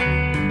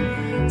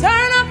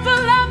 Turn up for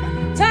love,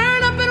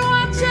 turn up and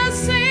watch us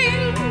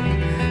sing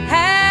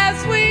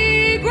as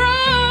we grow.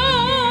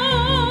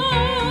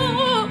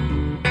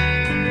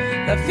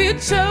 The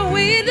future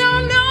we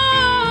don't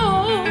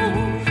know,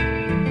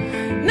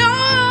 no,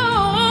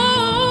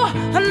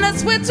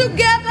 unless we're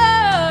together.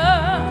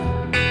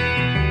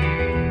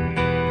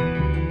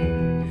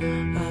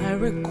 I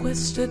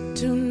requested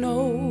to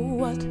know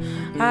what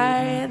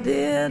I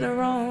did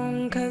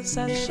wrong, 'cause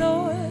I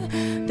sure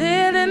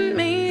didn't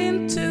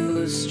mean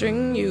to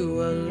string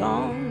you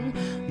along.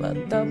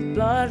 But the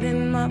blood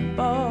in my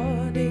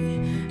body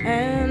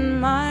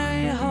and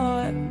my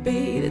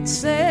heartbeat, it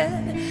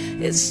said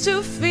it's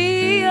to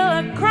feel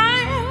a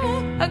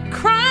crime, a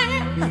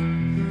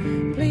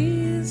crime.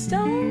 Please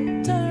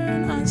don't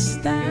turn us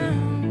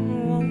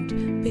down, won't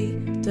be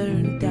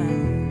turned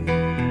down.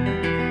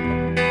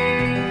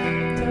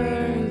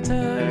 Turn,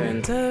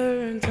 turn,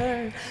 turn,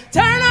 turn.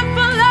 Turn up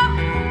for love,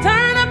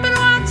 turn up and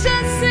watch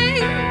us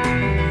sing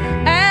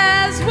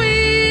as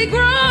we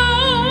grow.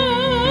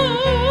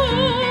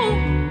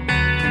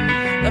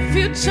 The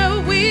future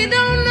we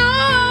don't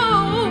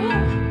know,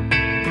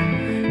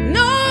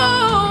 no,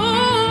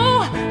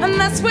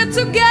 unless we're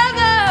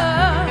together,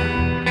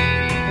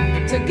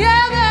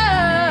 together.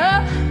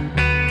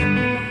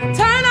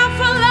 Turn up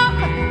for love,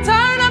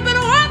 turn up and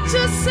watch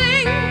us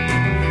sing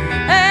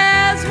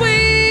as we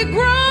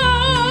grow.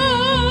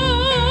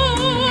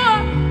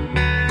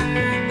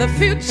 The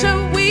future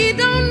we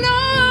don't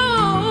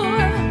know,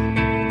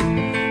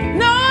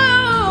 no,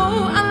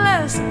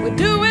 unless we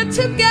do it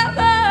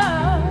together.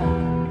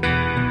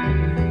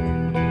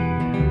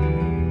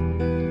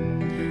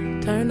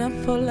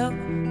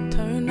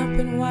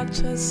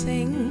 to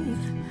sing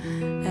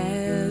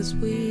as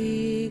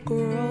we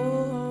grow.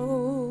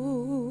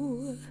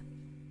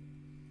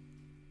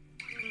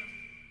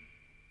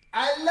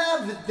 I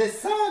love it.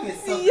 This song is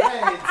so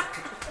great.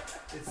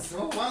 It's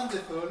so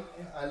wonderful.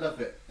 I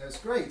love it. That's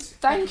great.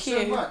 Thank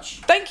you so much.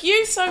 Thank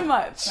you so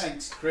much.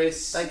 Thanks,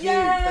 Chris. Thank you. Yay!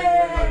 Thank you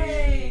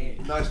very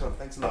much. Nice one.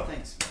 Thanks a lot.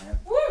 Thanks, man.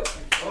 Woo!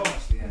 Thank you so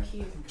much, Lianne. Thank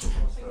you. Thank you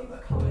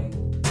for coming.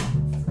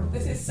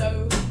 This is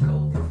so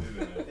cool.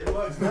 It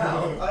works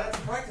now. I had to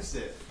practice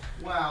it.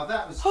 Wow,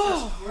 that was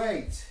just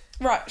great.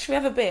 Right, should we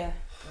have a beer?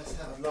 Let's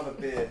have I'd love a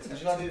beer. Would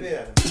you like a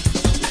beer?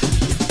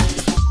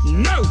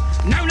 No,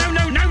 no, no,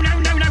 no, no, no,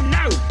 no, no,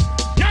 no.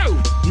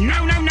 No,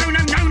 no, no, no,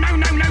 no, no, no, no,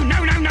 no,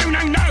 no, no, no,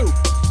 no, no.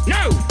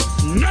 No,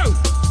 no,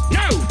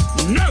 no,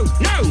 no, no,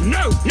 no,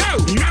 no,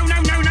 no,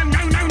 no, no, no,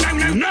 no, no, no,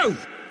 no, no.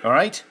 All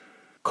right.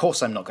 Of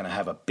course I'm not going to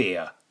have a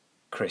beer.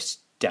 Chris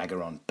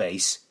Dagger on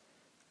bass.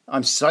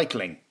 I'm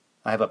cycling.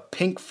 I have a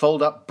pink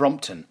fold-up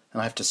Brompton,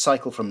 and I have to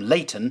cycle from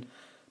Leighton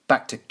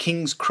back to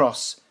King's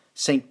Cross,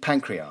 St.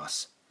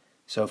 Pancras.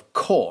 So, of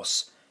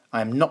course,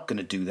 I'm not going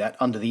to do that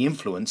under the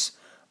influence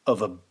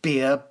of a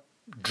beer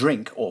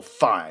drink or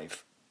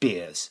 5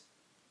 beers.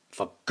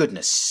 For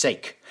goodness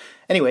sake.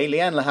 Anyway,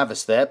 Lianne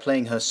Havas there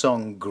playing her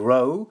song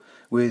Grow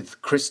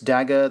with Chris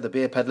Dagger, the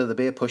beer peddler, the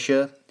beer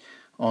pusher,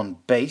 on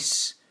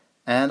bass.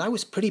 And I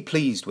was pretty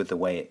pleased with the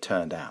way it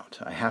turned out.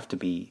 I have to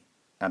be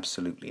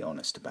absolutely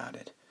honest about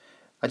it.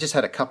 I just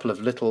had a couple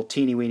of little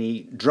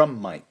teeny-weeny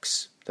drum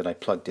mics that I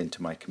plugged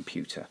into my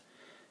computer.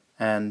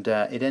 And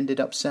it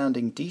ended up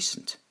sounding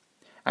decent.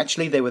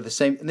 Actually, they were the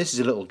same, and this is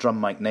a little drum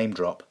mic name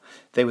drop,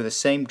 they were the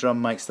same drum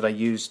mics that I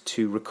used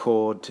to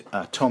record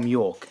Tom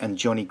York and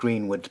Johnny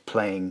Greenwood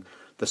playing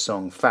the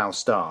song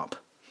Faust Arp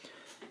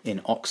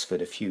in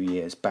Oxford a few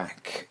years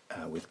back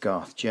with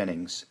Garth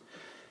Jennings.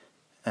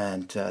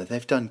 And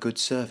they've done good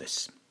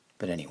service.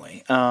 But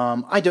anyway,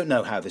 I don't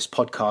know how this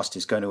podcast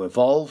is going to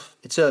evolve.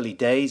 It's early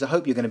days. I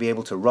hope you're going to be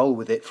able to roll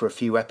with it for a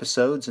few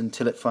episodes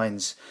until it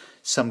finds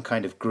some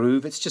kind of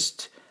groove. It's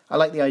just, I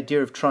like the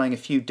idea of trying a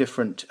few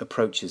different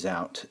approaches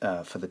out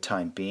for the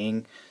time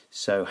being.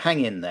 So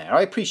hang in there.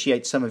 I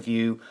appreciate some of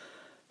you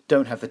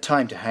don't have the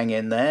time to hang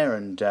in there.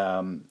 And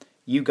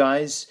you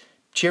guys,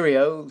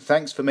 cheerio.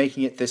 Thanks for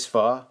making it this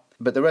far.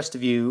 But the rest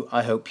of you,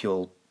 I hope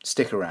you'll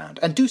stick around.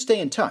 And do stay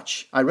in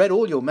touch. I read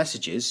all your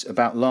messages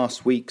about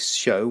last week's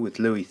show with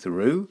Louis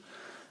Theroux.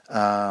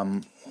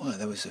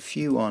 There was a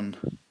few on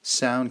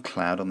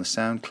SoundCloud, on the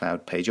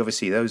SoundCloud page.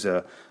 Obviously, those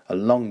are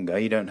longer.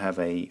 You don't have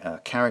a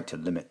character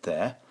limit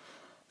there.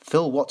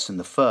 Phil Watson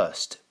the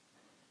First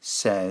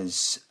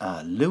says,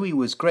 Louis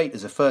was great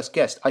as a first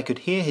guest. I could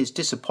hear his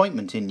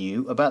disappointment in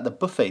you about the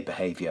buffet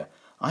behaviour.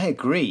 I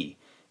agree.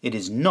 It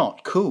is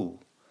not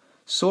cool.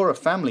 Saw a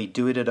family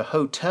do it at a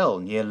hotel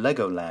near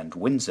Legoland,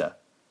 Windsor.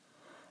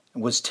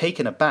 Was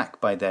taken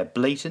aback by their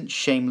blatant,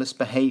 shameless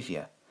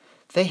behaviour.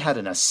 They had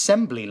an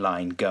assembly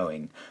line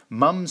going,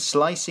 mum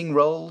slicing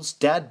rolls,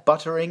 dad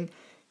buttering,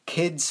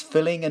 kids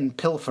filling and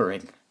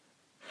pilfering.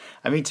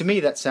 I mean, to me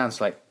that sounds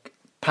like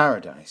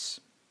paradise.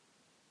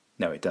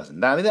 No, it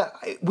doesn't. I mean,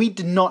 we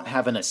did not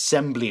have an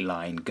assembly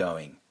line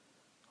going.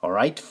 All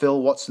right,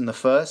 Phil Watson the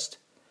First?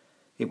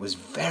 It was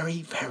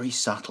very, very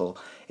subtle.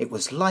 It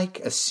was like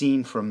a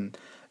scene from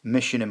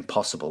Mission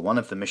Impossible, one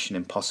of the Mission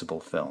Impossible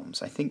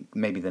films. I think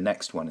maybe the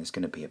next one is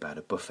going to be about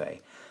a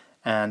buffet.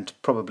 And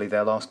probably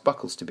they'll ask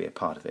Buckles to be a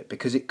part of it,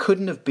 because it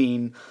couldn't have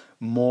been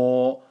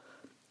more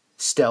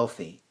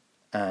stealthy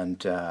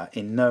and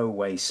in no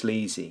way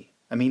sleazy.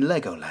 I mean,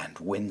 Legoland,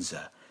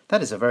 Windsor,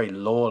 that is a very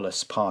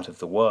lawless part of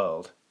the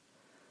world.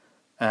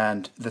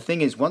 And the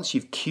thing is, once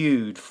you've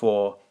queued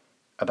for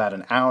about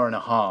an hour and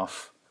a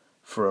half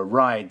for a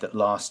ride that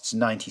lasts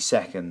 90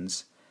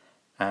 seconds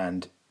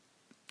and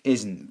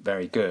isn't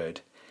very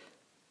good,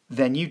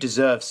 then you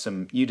deserve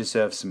some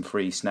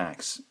free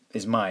snacks,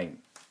 is my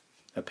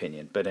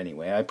opinion. But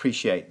anyway, I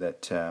appreciate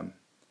that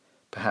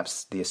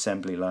perhaps the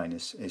assembly line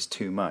is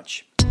too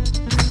much.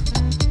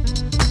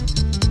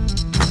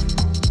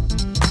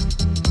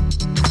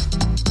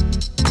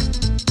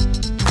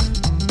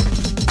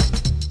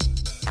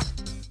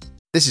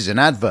 This is an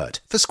advert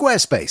for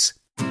Squarespace.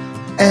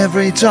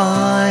 Every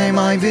time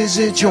I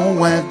visit your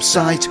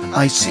website,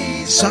 I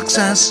see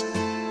success.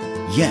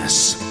 Yes,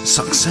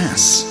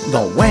 success.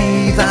 The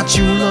way that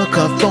you look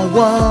at the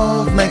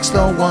world makes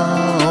the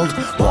world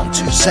want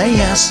to say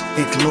yes.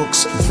 It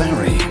looks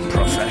very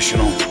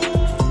professional.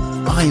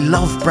 I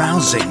love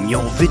browsing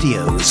your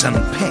videos and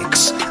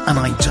pics, and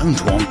I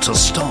don't want to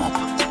stop.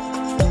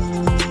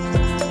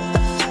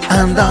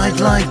 And I'd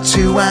like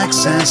to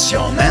access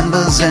your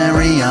members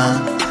area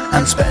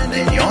and spend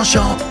in your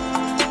shop.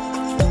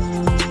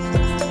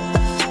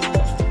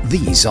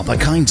 These are the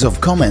kinds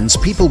of comments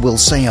people will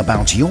say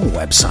about your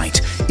website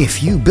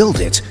if you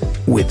build it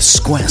with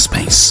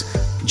Squarespace.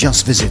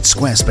 Just visit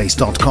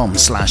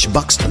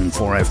squarespace.com/Buxton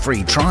for a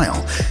free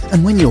trial.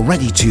 And when you're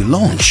ready to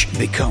launch,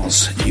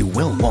 because you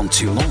will want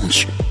to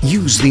launch,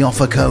 use the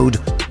offer code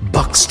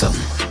BUXTON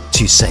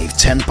to save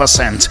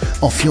 10%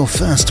 off your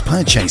first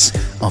purchase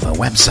of a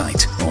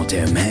website or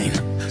domain.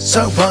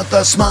 So put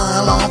the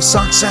smile of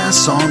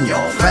success on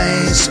your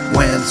face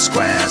with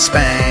Squarespace.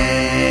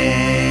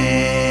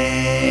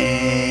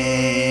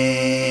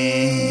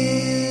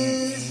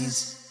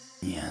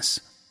 Yes.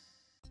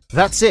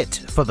 That's it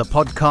for the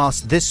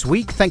podcast this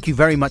week. Thank you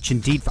very much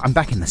indeed. I'm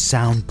back in the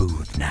sound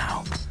booth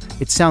now.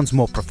 It sounds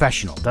more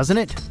professional, doesn't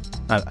it?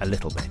 A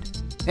little bit.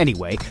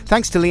 Anyway,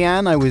 thanks to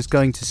Lianne, I was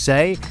going to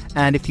say,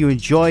 and if you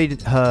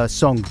enjoyed her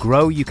song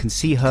Grow, you can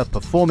see her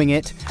performing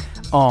it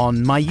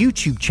on my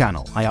YouTube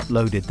channel. I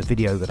uploaded the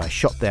video that I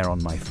shot there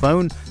on my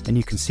phone, and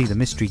you can see the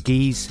mystery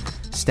geese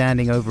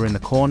standing over in the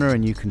corner,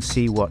 and you can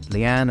see what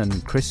Lianne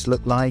and Chris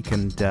look like,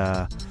 and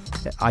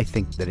I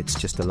think that it's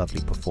just a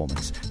lovely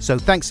performance. So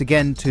thanks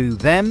again to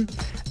them.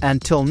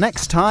 Until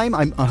next time,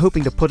 I'm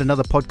hoping to put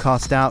another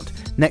podcast out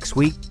next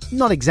week.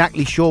 Not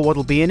exactly sure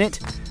what'll be in it,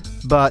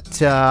 but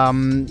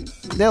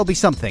there'll be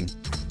something.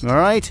 All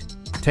right?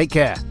 Take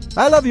care.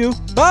 I love you.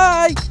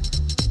 Bye!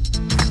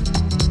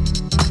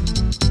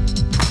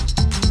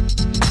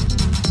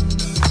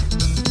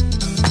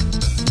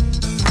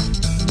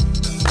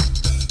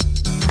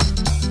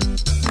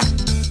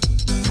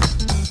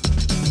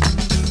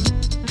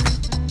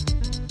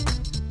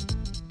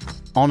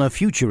 On a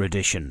future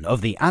edition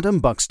of the Adam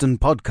Buxton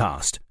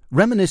podcast,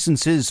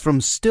 reminiscences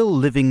from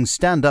still-living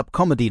stand-up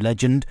comedy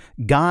legend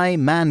Guy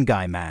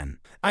Man.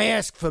 I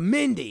ask for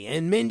Mindy,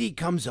 and Mindy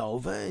comes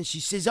over, and she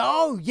says,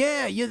 "Oh,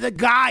 yeah, you're the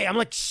guy." I'm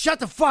like,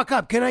 "Shut the fuck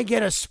up. Can I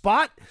get a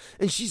spot?"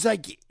 And she's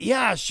like,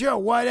 "Yeah, sure,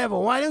 whatever.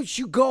 Why don't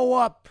you go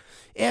up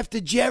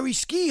after Jerry's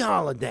ski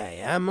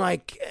holiday?" I'm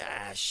like,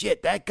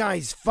 shit, that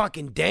guy's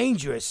fucking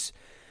dangerous.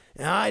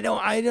 I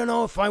don't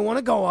know if I want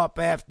to go up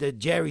after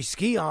Jerry's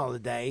ski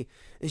holiday.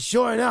 And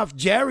sure enough,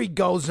 Jerry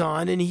goes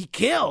on and he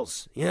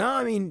kills. You know,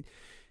 I mean,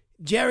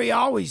 Jerry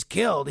always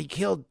killed. He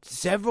killed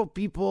several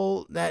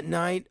people that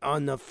night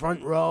on the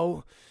front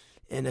row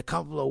and a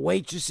couple of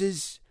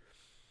waitresses.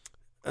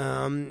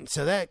 So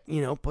that,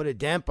 put a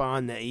damper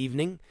on the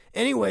evening.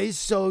 Anyways,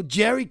 so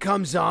Jerry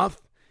comes off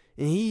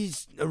and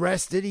he's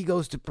arrested. He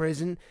goes to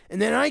prison.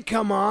 And then I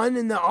come on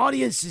and the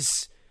audience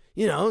is,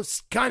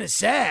 it's kind of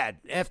sad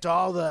after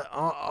all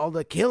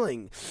the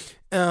killing.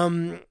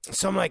 So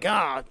I'm like,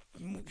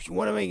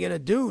 what am I going to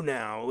do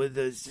now with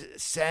the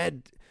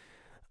sad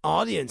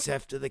audience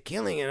after the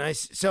killing? And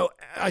so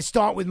I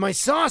start with my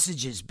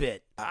sausages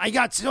bit. I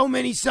got so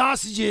many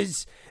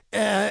sausages,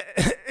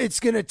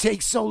 it's going to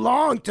take so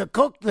long to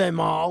cook them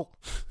all.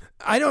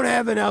 I don't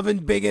have an oven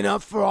big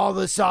enough for all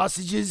the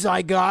sausages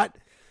I got.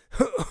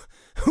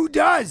 Who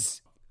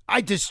does? I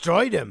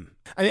destroyed them.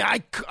 I mean,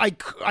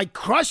 I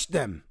crushed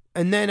them.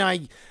 And then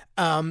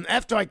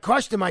after I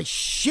crushed them, I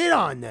shit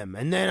on them.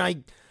 And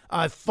then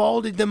I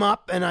folded them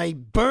up and I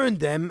burned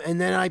them.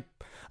 And then I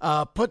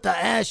put the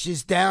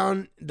ashes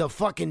down the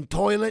fucking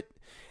toilet.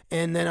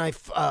 And then I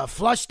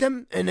flushed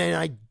them. And then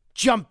I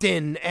jumped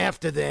in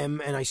after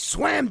them. And I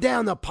swam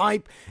down the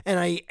pipe.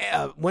 And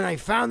when I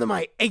found them,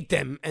 I ate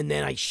them. And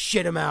then I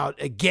shit them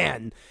out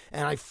again.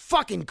 And I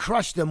fucking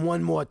crushed them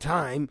one more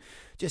time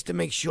just to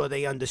make sure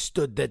they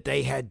understood that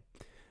they had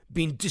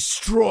been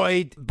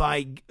destroyed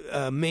by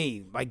me,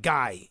 by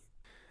Guy.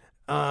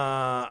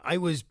 I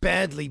was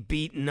badly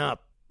beaten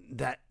up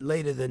that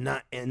later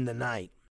in the night.